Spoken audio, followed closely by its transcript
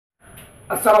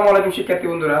আসসালামু আলাইকুম শিক্ষার্থী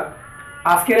বন্ধুরা,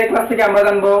 আজকের এই ক্লাস থেকে আমরা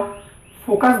জানব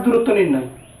ফোকাস দূরত্ব নির্ণয়।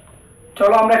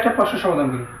 চলো আমরা একটা প্রশ্ন সমাধান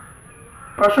করি।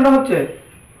 প্রশ্নটা হচ্ছে,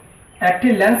 একটি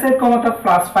লেন্সের ক্ষমতা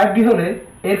 +5D হলে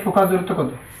এর ফোকাস দূরত্ব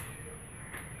কত?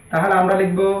 তাহলে আমরা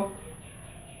লিখব,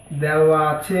 দেওয়া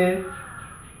আছে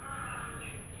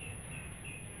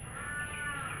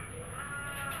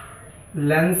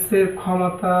লেন্সের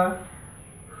ক্ষমতা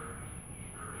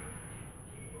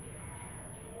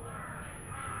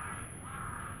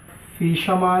ফি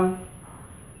সমান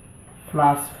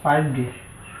 +5D।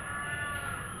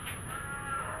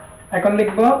 এখন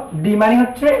লিখব ডি মানে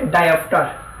হচ্ছে ডায়োপ্টার।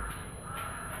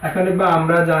 এখন লিখব,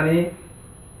 আমরা জানি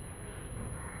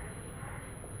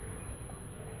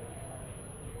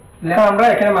আমরা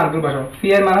এখানে মানগুলো বসাবো। ফি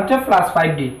এর মান হচ্ছে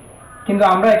 +5D, কিন্তু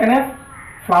আমরা এখানে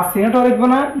প্লাস চিহ্নটাও লিখবো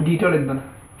না, ডিটাও লিখবো না,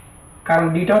 কারণ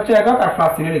ডিটা হচ্ছে একক আর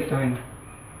প্লাস চিহ্ন লিখতে হয় না।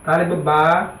 তাহলে লিখবো বা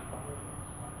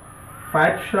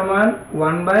 5 সমান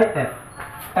 1/f।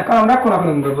 এখন আমরা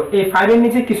কোণাকুণি গুণ করবো। এই 5 এর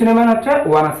নিচে কিছু মান হচ্ছে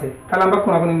 1 আছে, তাহলে আমরা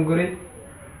কোণাকুণি গুণ করি।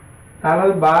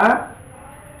 তাহলে বা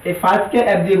এই 5 কে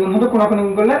f দিয়ে গুণ হবে কোণাকুণি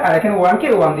গুণ করলে, আর এখানে 1 কে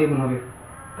 1 দিয়ে গুণ হবে।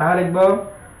 তাহলে লিখবো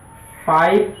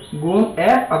 5 গুণ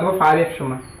f অথবা 5f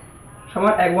সমান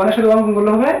 1 এর সাথে 1 গুণ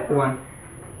করলে হবে 1।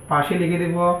 পাশে লিখে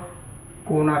দেব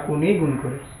কোণাকুণি গুণ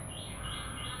করে।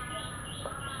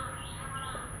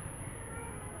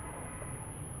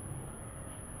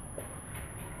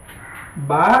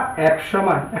 বা f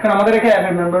সমান, এখন আমাদের এখানে f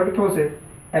এর মেম্বার কি বলছে,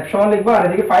 f সমান লিখবো, আর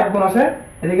এদিকে 5 গুণ আছে,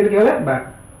 এদিকে কি হবে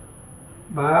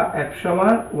বা f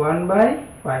সমান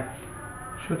 1/5।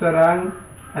 সুতরাং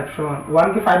f সমান 1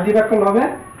 কে 5 দিয়ে ভাগ করলে হবে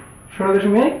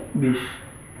 0.20।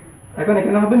 এখন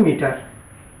এখানে হবে মিটার।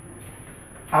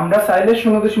 আমরা চাইলে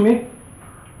 0.20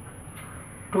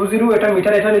 এটা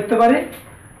মিটার এটা লিখতে পারি,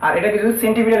 আর এটাকে যদি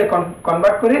সেন্টিমিটারে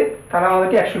কনভার্ট করি তাহলে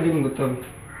আমাদেরকে 100 দিয়ে গুণ করতে হবে।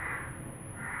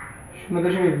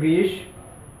 0.20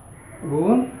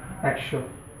 গুণ 100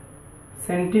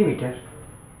 সেন্টিমিটার,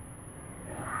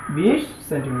 20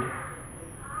 সেন্টিমিটার।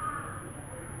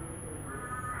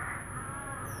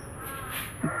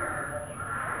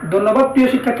 ধন্যবাদ প্রিয়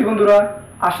শিক্ষার্থী বন্ধুরা,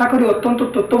 আশা করি অত্যন্ত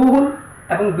তথ্যবহুল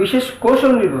এবং বিশেষ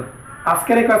কৌশল নির্ভর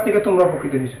আজকের এই ক্লাস থেকে তোমরা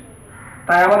উপকৃত হয়েছো।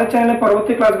 তাই আমাদের চ্যানেলে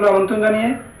পরবর্তী ক্লাসগুলো আমন্ত্রণ জানিয়ে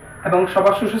এবং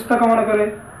সবার সুস্বাস্থ্য কামনা করে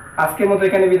আজকের মতো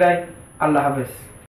এখানে বিদায়। আল্লাহ হাফেজ।